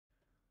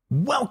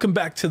Welcome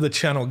back to the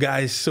channel,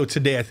 guys. So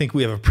today I think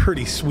we have a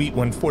pretty sweet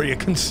one for you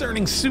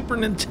concerning Super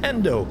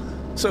Nintendo.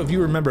 So if you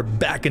remember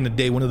back in the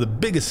day, one of the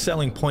biggest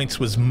selling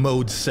points was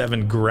Mode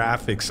 7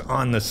 graphics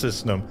on the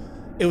system.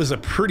 It was a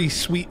pretty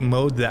sweet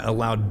mode that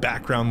allowed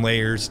background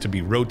layers to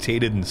be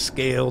rotated and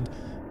scaled,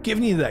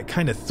 giving you that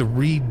kind of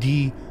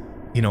 3D,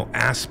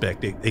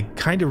 aspect. It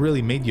kind of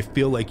really made you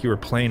feel like you were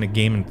playing a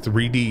game in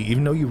 3D,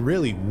 even though you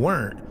really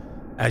weren't.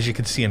 As you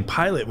can see in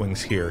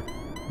Pilotwings here,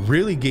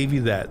 really gave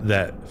you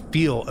that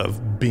feel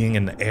of being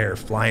in the air,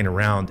 flying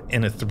around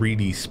in a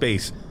 3D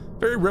space.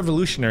 Very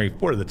revolutionary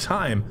for the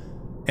time.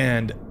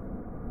 And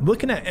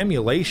looking at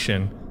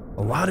emulation,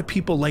 a lot of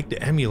people like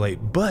to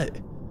emulate, but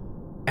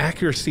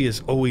accuracy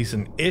is always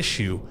an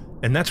issue,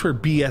 and that's where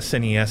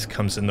BSNES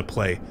comes into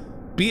play.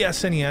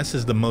 BSNES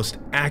is the most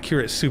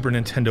accurate Super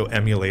Nintendo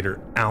emulator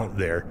out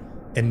there,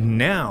 and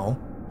now,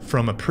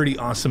 from a pretty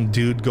awesome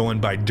dude going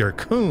by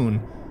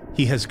Dirkoon,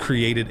 he has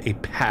created a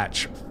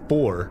patch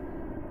for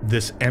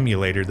this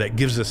emulator that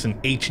gives us an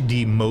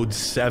HD Mode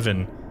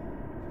 7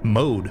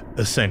 mode,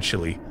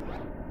 essentially.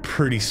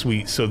 Pretty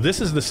sweet. So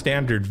this is the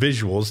standard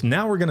visuals.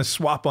 Now we're going to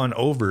swap on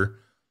over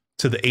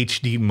to the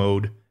HD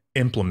mode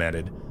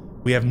implemented.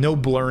 We have no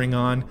blurring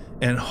on,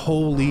 and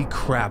holy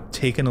crap,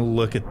 taking a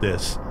look at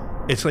this.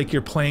 It's like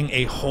you're playing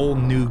a whole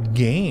new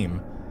game.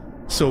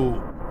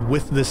 So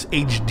with this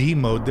HD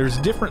mode, there's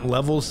different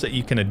levels that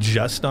you can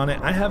adjust on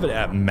it. I have it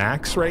at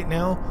max right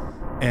now,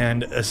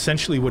 and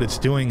essentially what it's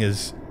doing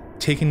is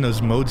taking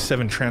those Mode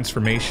 7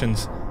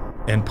 transformations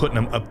and putting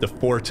them up to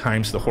 4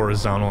 times the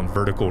horizontal and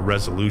vertical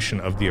resolution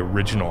of the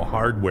original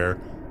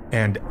hardware.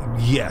 And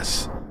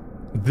yes,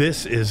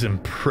 this is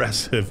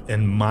impressive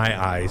in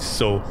my eyes.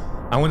 So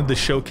I wanted to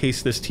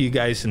showcase this to you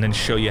guys and then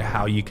show you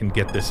how you can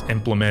get this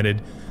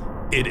implemented.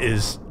 It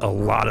is a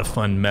lot of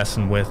fun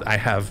messing with. I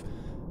have,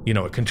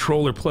 a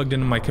controller plugged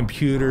into my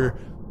computer,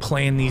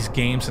 playing these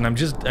games, and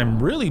I'm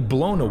really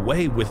blown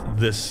away with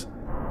this,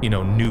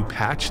 new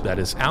patch that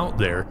is out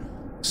there.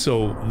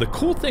 So the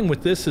cool thing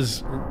with this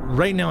is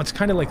right now it's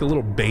kind of like a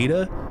little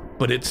beta,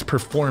 but it's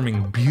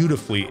performing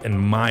beautifully in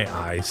my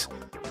eyes.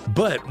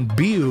 But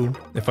Biu,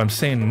 if I'm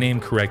saying the name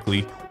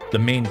correctly, the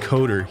main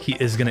coder, he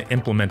is going to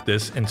implement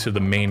this into the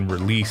main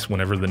release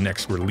whenever the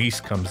next release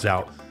comes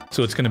out.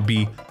 So it's going to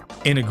be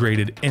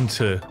integrated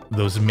into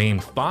those main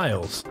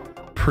files.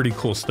 Pretty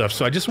cool stuff.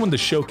 So I just wanted to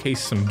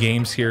showcase some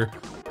games here,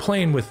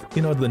 playing with,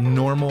 the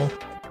normal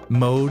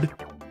mode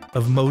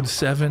of Mode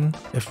 7,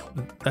 if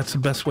that's the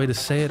best way to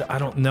say it, I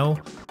don't know,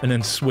 and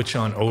then switch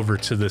on over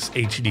to this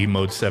HD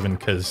Mode 7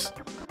 because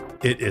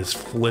it is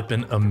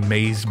flipping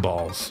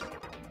amazeballs.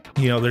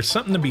 There's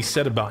something to be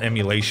said about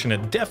emulation.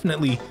 It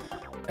definitely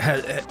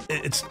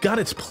it's got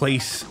its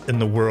place in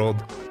the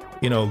world,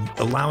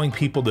 allowing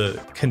people to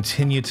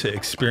continue to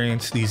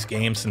experience these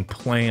games and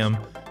play them.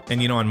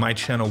 And on my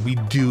channel, we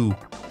do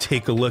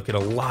take a look at a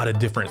lot of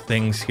different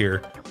things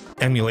here.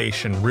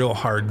 Emulation, real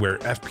hardware,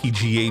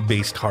 FPGA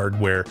based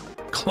hardware,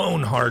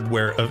 clone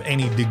hardware of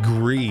any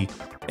degree.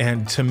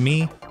 And to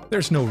me,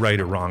 there's no right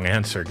or wrong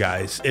answer,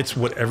 guys. It's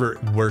whatever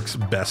works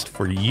best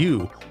for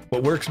you.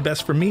 What works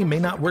best for me may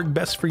not work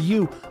best for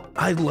you.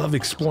 I love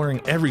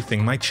exploring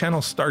everything. My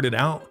channel started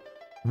out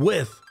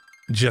with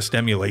just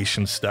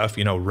emulation stuff,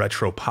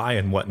 RetroPie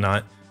and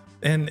whatnot.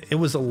 And it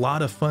was a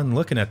lot of fun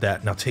looking at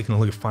that. Now taking a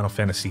look at Final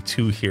Fantasy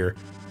II here.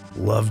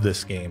 Love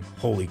this game,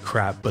 holy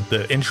crap. But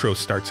the intro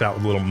starts out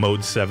with a little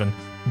Mode 7,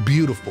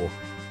 beautiful.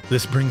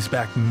 This brings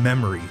back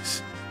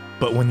memories.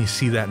 But when you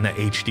see that in the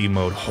HD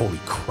mode, holy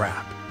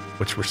crap,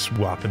 which we're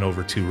swapping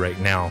over to right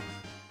now.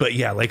 But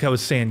yeah, like I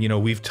was saying,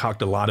 we've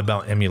talked a lot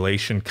about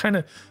emulation, kind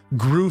of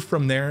grew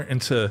from there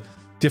into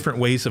different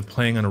ways of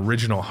playing on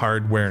original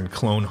hardware and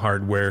clone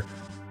hardware,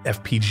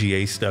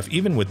 FPGA stuff,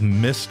 even with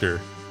Mr.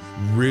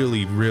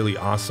 Really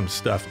awesome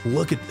stuff.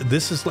 Look at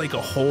this, is like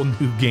a whole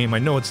new game. I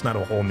know it's not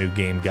a whole new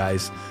game,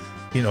 guys.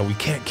 We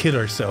can't kid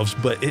ourselves,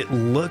 but it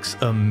looks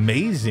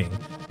amazing.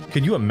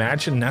 Could you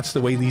imagine that's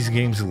the way these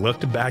games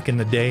looked back in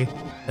the day?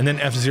 And then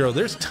F-Zero,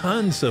 there's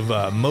tons of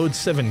Mode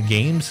 7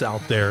 games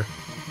out there.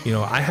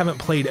 I haven't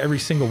played every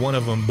single one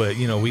of them, but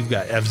we've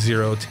got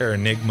F-Zero,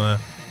 Terranigma,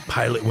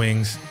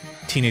 Pilotwings,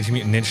 Teenage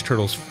Mutant Ninja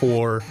Turtles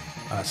 4,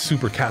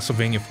 Super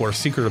Castlevania 4,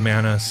 Secret of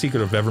Mana,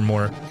 Secret of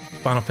Evermore,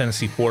 Final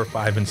Fantasy 4,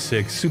 5, and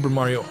 6, Super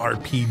Mario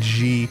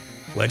RPG,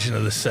 Legend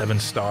of the Seven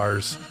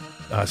Stars,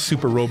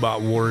 Super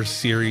Robot Wars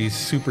series,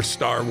 Super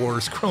Star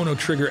Wars, Chrono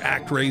Trigger,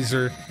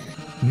 ActRaiser,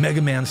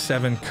 Mega Man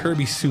 7,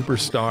 Kirby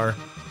Superstar.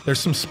 There's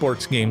some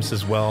sports games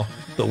as well.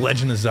 The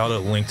Legend of Zelda: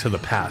 Link to the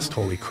Past.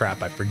 Holy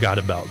crap, I forgot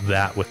about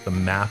that with the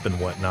map and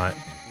whatnot.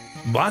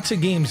 Lots of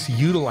games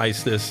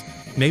utilize this,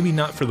 maybe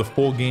not for the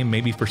full game,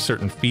 maybe for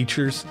certain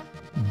features,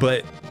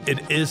 but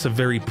it is a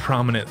very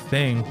prominent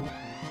thing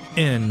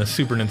in the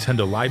Super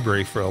Nintendo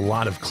library for a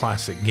lot of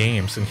classic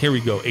games. And here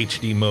we go,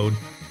 HD mode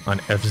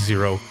on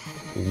F-Zero,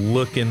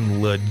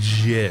 looking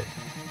legit.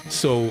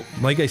 So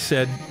like I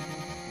said,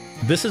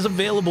 this is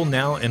available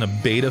now in a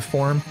beta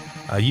form.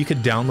 You could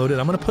download it.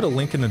 I'm going to put a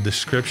link in the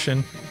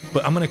description,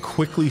 but I'm going to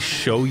quickly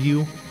show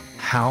you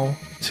how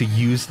to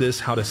use this,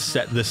 how to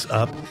set this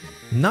up.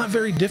 Not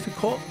very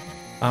difficult.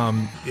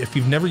 If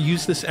you've never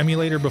used this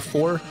emulator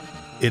before,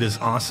 it is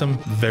awesome,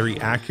 very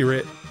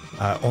accurate,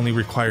 only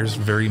requires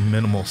very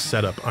minimal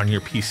setup on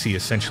your PC,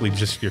 essentially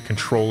just your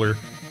controller,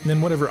 and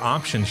then whatever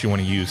options you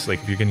want to use,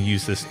 like if you're going to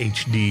use this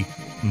HD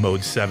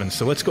Mode 7.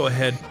 So let's go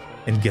ahead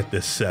and get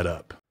this set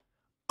up.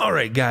 All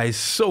right, guys,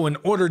 so in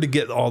order to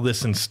get all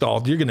this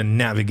installed, you're going to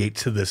navigate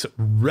to this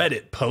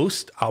Reddit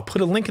post. I'll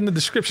put a link in the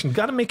description.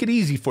 Got to make it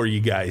easy for you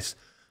guys.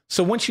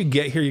 So once you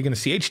get here, you're going to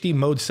see HD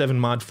Mode 7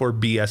 mod for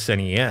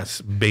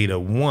BSNES Beta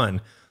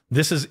 1.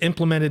 This is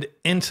implemented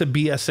into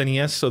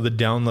BSNES, so the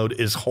download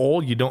is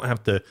whole. You don't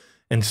have to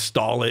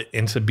install it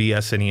into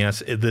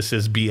BSNES. This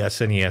is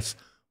BSNES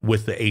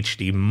with the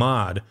HD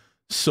mod.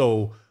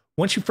 So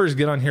once you first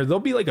get on here, there'll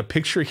be like a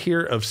picture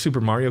here of Super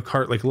Mario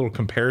Kart, like a little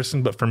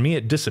comparison, but for me,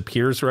 it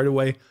disappears right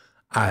away.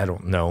 I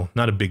don't know,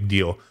 not a big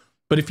deal.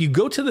 But if you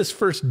go to this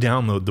first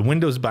download, the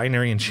Windows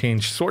binary and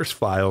change source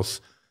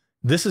files,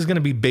 this is going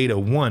to be Beta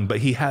 1, but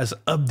he has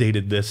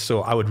updated this,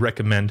 so I would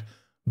recommend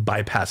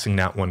bypassing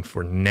that one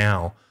for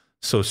now.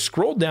 So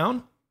scroll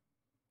down,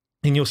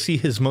 and you'll see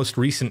his most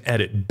recent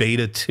edit,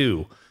 Beta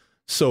 2.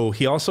 So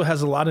he also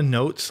has a lot of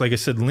notes. Like I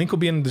said, link will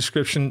be in the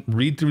description.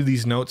 Read through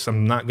these notes.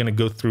 I'm not going to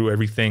go through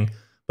everything,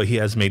 but he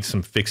has made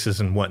some fixes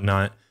and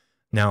whatnot.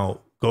 Now,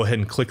 go ahead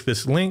and click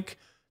this link.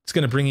 It's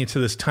going to bring you to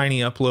this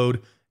tiny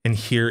upload, and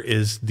here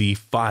is the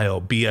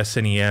file,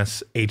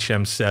 BSNES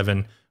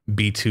HM7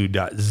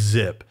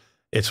 b2.zip.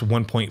 It's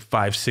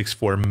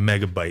 1.564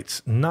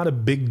 megabytes. Not a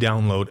big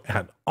download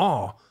at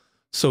all.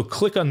 So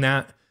click on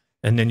that,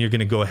 and then you're going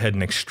to go ahead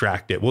and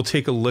extract it. We'll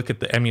take a look at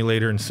the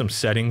emulator and some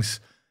settings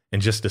in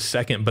just a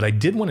second, but I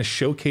did want to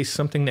showcase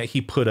something that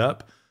he put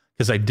up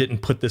because I didn't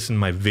put this in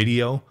my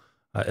video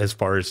as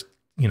far as,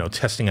 you know,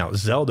 testing out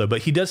Zelda,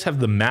 but he does have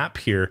the map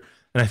here,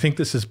 and I think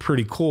this is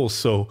pretty cool.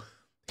 So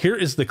here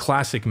is the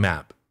classic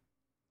map,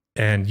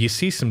 and you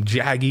see some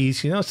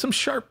jaggies, you know, some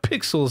sharp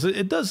pixels.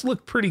 It does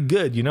look pretty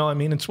good, you know, I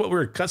mean, it's what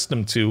we're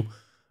accustomed to,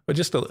 but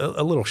just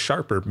a little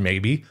sharper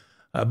maybe,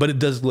 but it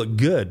does look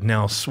good.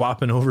 Now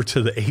swapping over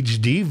to the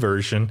HD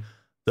version,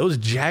 those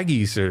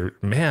jaggies are,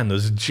 man,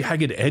 those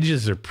jagged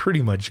edges are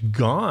pretty much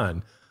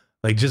gone.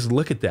 Like, just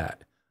look at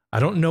that.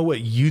 I don't know what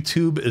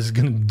YouTube is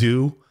going to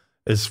do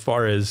as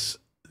far as,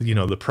 you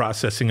know, the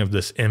processing of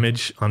this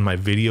image on my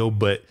video,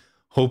 but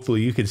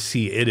hopefully you can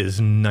see it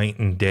is night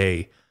and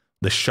day.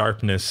 The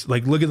sharpness,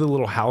 like look at the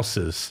little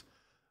houses.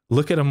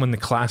 Look at them in the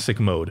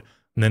classic mode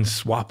and then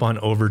swap on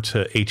over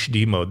to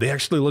HD mode. They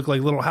actually look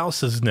like little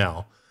houses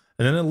now.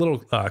 And then a little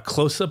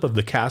close up of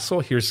the castle.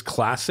 Here's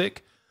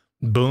classic.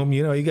 Boom,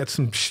 you know, you got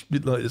some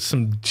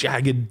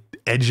jagged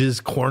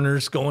edges,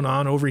 corners going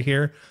on over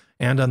here,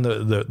 and on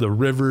the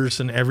rivers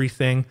and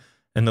everything,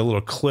 and the little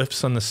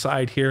cliffs on the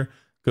side here.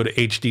 Go to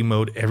HD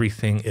mode,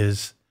 everything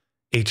is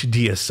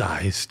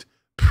HD-sized.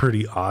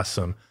 Pretty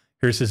awesome.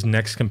 Here's his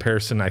next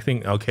comparison. I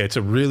think, okay, it's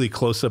a really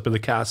close-up of the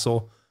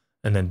castle,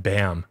 and then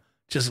bam.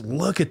 Just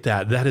look at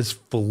that. That is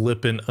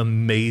flippin'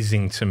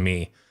 amazing to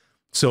me.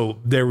 So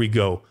there we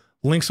go.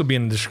 Links will be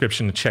in the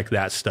description to check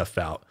that stuff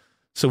out.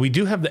 So we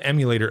do have the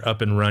emulator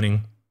up and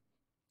running,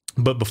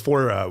 but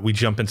before we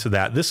jump into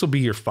that, this will be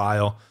your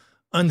file.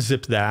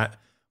 Unzip that.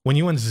 When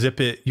you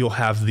unzip it, you'll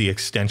have the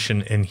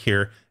extension in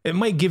here. It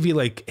might give you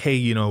like, hey,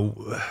 you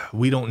know,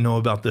 we don't know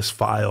about this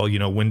file. You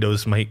know,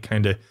 Windows might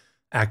kind of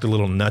act a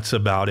little nuts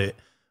about it,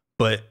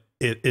 but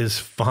it is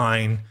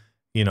fine.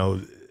 You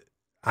know,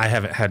 I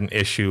haven't had an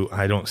issue.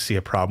 I don't see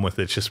a problem with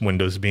it. It's just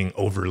Windows being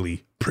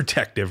overly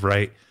protective,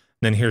 right?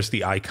 Then here's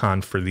the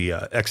icon for the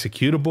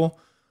executable,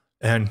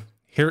 and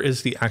here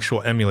is the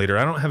actual emulator.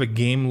 I don't have a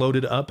game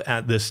loaded up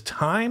at this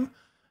time,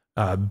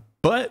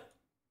 but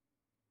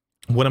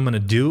what I'm going to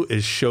do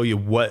is show you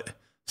what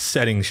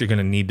settings you're going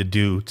to need to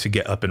do to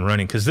get up and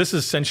running, because this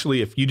is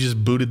essentially, if you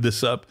just booted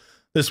this up,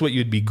 this is what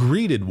you'd be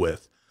greeted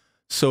with.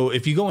 So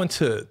if you go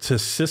into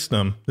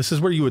system, this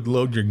is where you would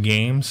load your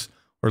games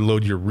or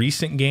load your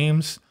recent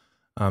games,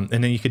 and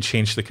then you could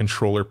change the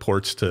controller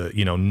ports to,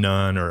 you know,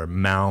 none or a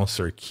mouse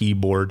or a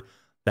keyboard,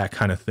 that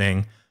kind of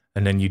thing.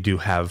 And then you do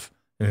have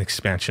an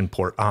expansion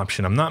port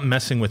option. I'm not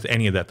messing with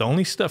any of that. The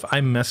only stuff I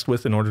messed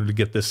with in order to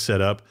get this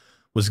set up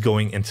was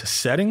going into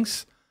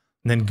settings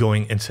and then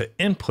going into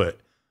input.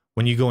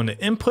 When you go into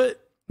input,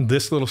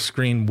 this little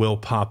screen will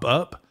pop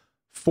up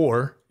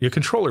for your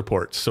controller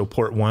ports. So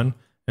port 1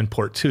 and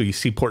port 2. You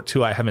see port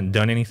 2, I haven't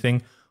done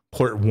anything.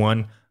 Port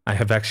 1, I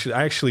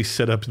actually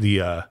set up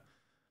the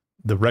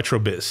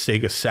Retrobit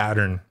Sega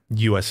Saturn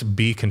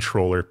USB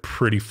controller.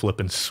 Pretty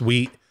flippin'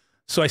 sweet.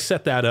 So I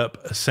set that up.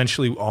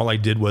 Essentially, all I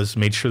did was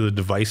made sure the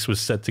device was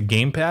set to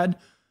gamepad,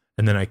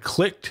 and then I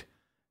clicked,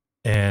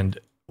 and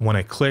when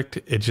I clicked,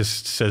 it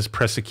just says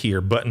press a key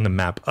or button to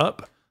map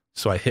up.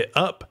 So I hit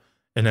up,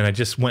 and then I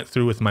just went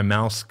through with my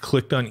mouse,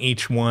 clicked on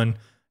each one,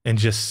 and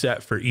just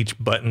set for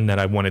each button that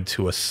I wanted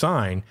to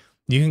assign.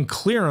 You can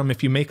clear them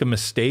if you make a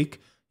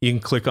mistake. You can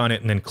click on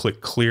it and then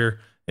click clear,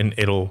 and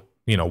it'll,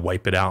 you know,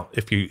 wipe it out.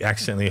 If you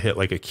accidentally hit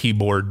like a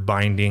keyboard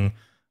binding,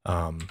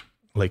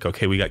 like,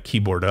 okay, we got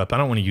keyboard up. I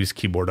don't want to use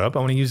keyboard up. I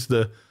want to use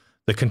the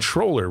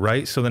controller,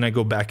 right? So then I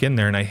go back in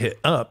there and I hit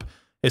up.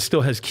 It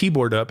still has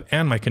keyboard up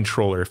and my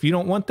controller. If you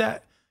don't want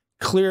that,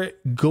 clear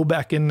it, go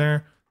back in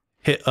there,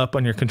 hit up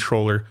on your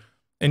controller,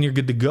 and you're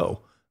good to go.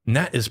 And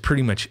that is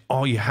pretty much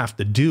all you have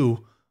to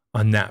do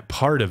on that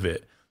part of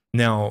it.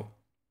 Now,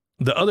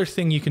 the other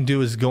thing you can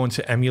do is go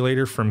into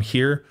Emulator from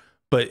here.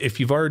 But if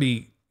you've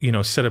already, you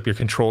know, set up your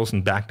controls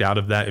and backed out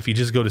of that, if you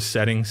just go to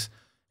settings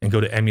and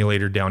go to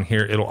Emulator down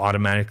here, it'll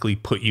automatically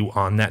put you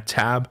on that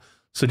tab.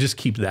 So just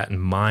keep that in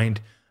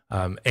mind.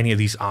 Any of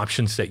these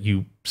options that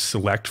you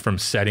select from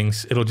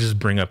settings, it'll just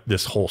bring up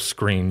this whole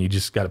screen. You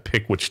just got to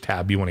pick which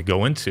tab you want to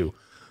go into.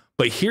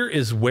 But here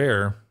is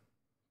where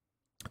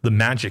the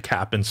magic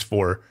happens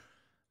for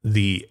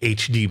the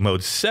HD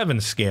Mode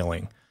 7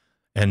 scaling.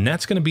 And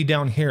that's going to be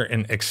down here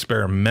in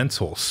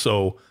experimental.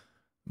 So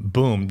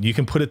boom, you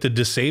can put it to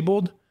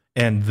disabled.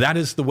 And that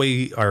is the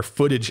way our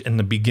footage in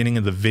the beginning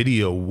of the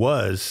video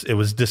was. It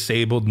was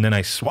disabled, and then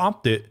I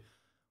swapped it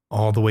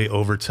all the way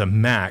over to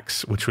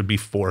max, which would be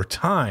 4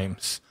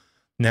 times.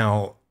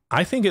 Now,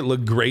 I think it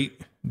looked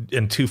great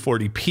in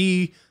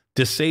 240p,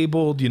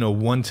 disabled, you know,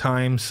 1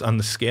 times on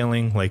the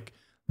scaling. Like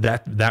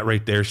that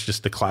right there is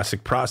just the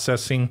classic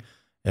processing.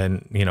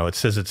 And, you know, it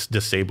says it's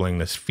disabling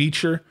this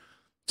feature.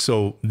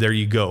 So there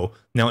you go.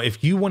 Now,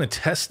 if you want to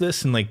test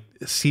this and like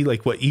see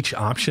like what each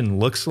option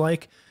looks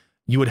like,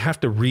 you would have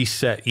to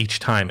reset each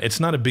time. It's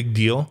not a big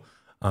deal.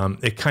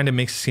 It kind of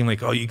makes it seem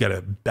like, oh, you got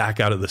to back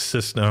out of the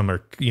system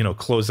or, you know,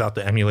 close out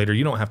the emulator.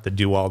 You don't have to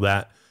do all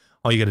that.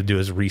 All you got to do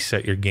is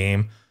reset your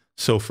game.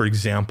 So for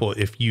example,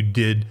 if you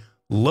did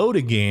load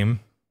a game,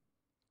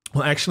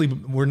 well, actually,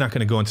 we're not going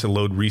to go into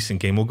load recent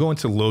game. We'll go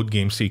into load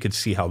game so you could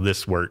see how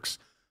this works.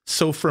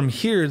 So from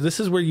here, this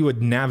is where you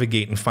would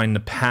navigate and find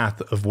the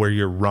path of where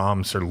your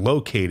ROMs are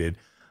located.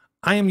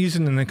 I am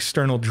using an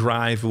external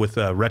drive with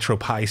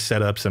RetroPie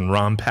setups and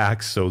ROM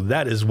packs. So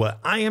that is what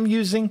I am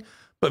using,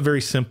 but very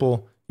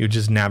simple. You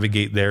just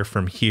navigate there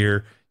from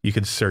here. You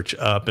could search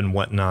up and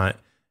whatnot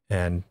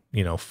and,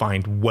 you know,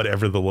 find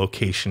whatever the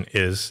location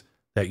is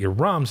that your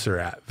ROMs are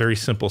at. Very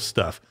simple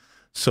stuff.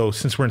 So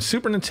since we're in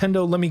Super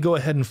Nintendo, let me go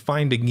ahead and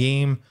find a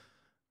game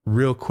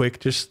real quick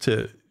just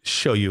to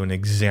show you an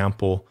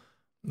example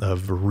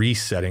of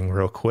resetting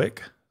real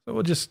quick. So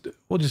we'll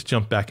just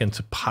jump back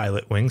into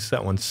Pilot Wings.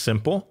 That one's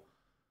simple.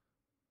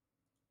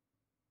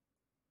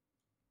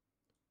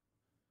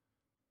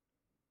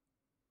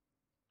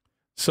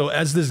 So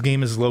as this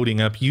game is loading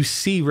up, you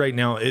see right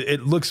now,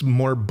 it looks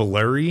more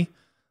blurry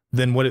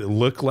than what it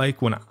looked like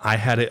when I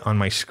had it on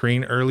my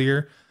screen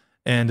earlier.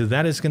 And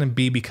that is going to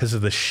be because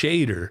of the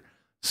shader.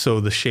 So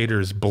the shader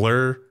is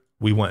blur.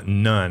 We want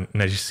none.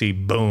 And as you see,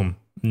 boom,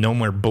 no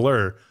more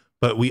blur.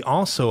 But we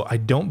also, I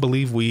don't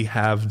believe we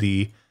have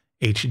the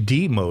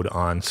HD mode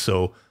on.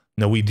 So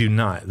no, we do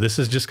not. This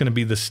is just going to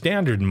be the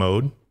standard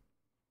mode,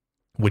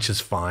 which is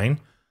fine.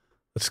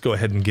 Let's go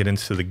ahead and get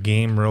into the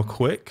game real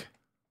quick.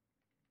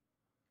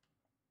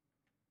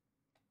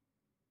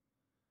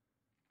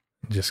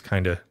 Just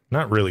kind of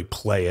not really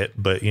play it,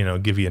 but, you know,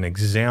 give you an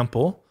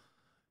example.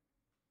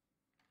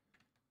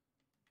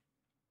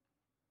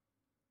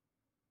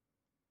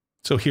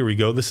 So here we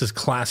go. This is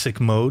classic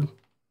mode.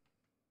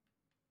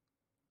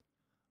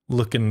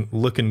 Looking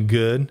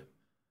good.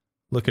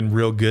 Looking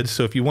real good.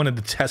 So if you wanted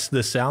to test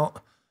this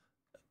out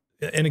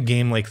in a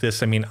game like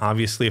this, I mean,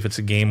 obviously if it's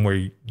a game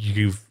where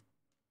you've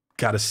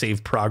got to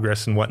save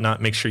progress and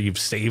whatnot, make sure you've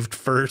saved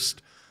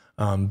first.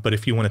 But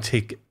if you want to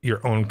take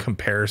your own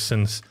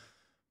comparisons,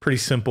 pretty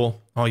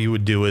simple. All you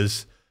would do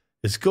is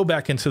go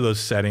back into those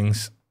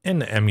settings in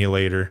the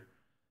emulator,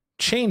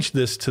 change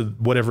this to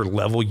whatever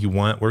level you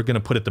want. We're going to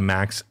put it to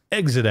max,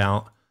 exit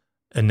out,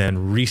 and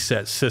then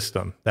reset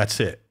system. That's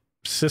it.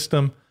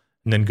 System,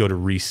 and then go to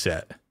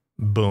reset.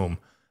 Boom.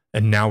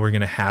 And now we're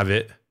going to have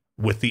it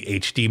with the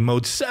HD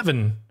Mode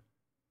 7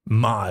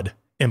 mod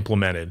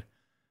implemented.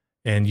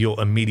 And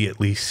you'll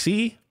immediately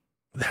see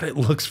that it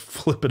looks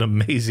flippin'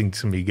 amazing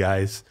to me,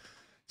 guys.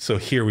 So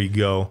here we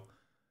go.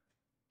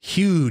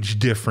 Huge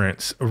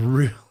difference.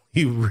 Really,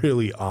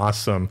 really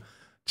awesome.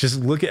 Just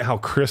look at how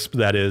crisp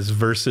that is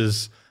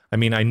versus, I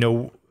mean, I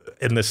know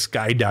in the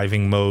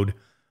skydiving mode,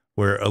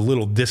 we're a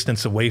little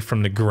distance away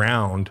from the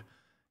ground,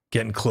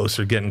 getting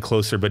closer,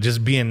 but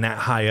just being that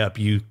high up,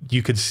 you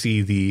could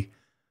see the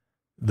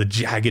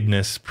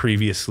jaggedness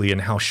previously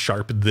and how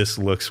sharp this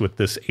looks with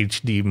this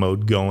HD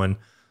mode going.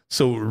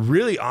 So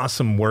really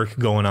awesome work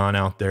going on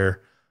out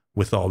there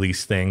with all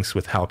these things,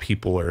 with how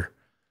people are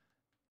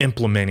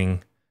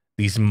implementing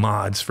these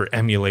mods for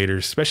emulators,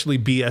 especially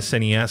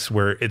BSNES,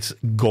 where its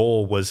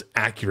goal was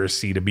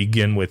accuracy to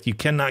begin with. You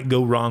cannot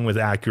go wrong with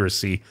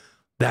accuracy.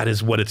 That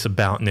is what it's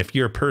about. And if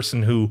you're a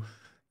person who,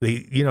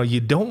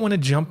 you don't want to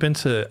jump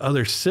into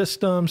other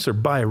systems or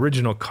buy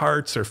original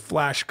carts or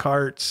flash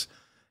carts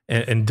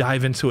and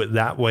dive into it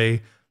that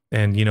way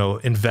and,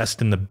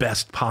 invest in the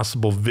best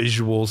possible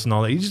visuals and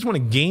all that. You just want to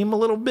game a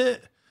little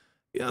bit.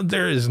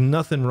 There is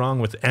nothing wrong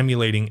with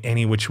emulating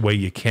any which way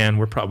you can.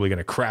 We're probably going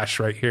to crash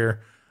right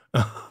here.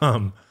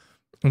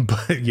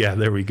 But yeah,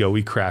 there we go.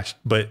 We crashed.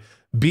 But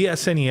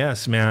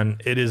BSNES, man,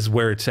 it is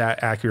where it's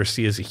at.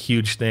 Accuracy is a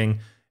huge thing.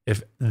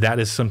 If that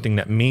is something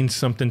that means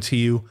something to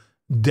you,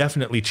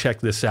 definitely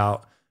check this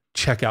out.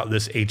 Check out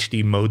this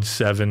HD Mode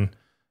 7,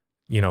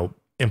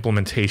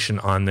 implementation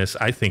on this.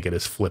 I think it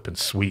is flipping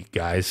sweet,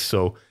 guys.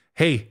 So,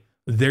 hey,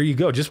 there you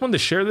go. Just wanted to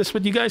share this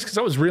with you guys because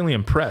I was really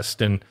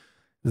impressed. And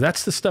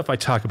that's the stuff I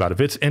talk about. If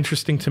it's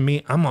interesting to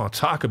me, I'm going to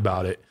talk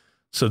about it.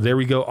 So there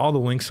we go. All the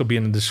links will be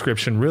in the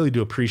description. Really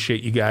do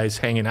appreciate you guys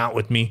hanging out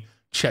with me,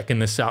 checking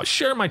this out.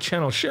 Share my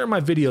channel, share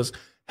my videos.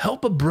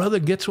 Help a brother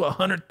get to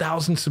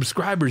 100,000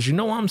 subscribers. You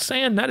know what I'm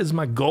saying? That is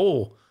my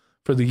goal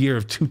for the year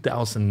of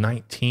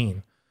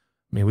 2019.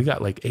 I mean, we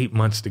got like 8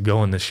 months to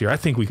go in this year. I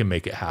think we can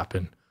make it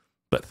happen.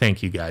 But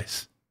thank you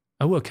guys.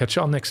 I will catch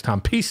y'all next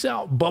time. Peace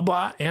out.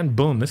 Bye-bye. And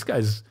boom. This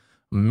guy's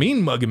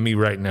mean mugging me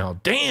right now.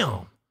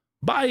 Damn.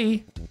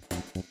 Bye.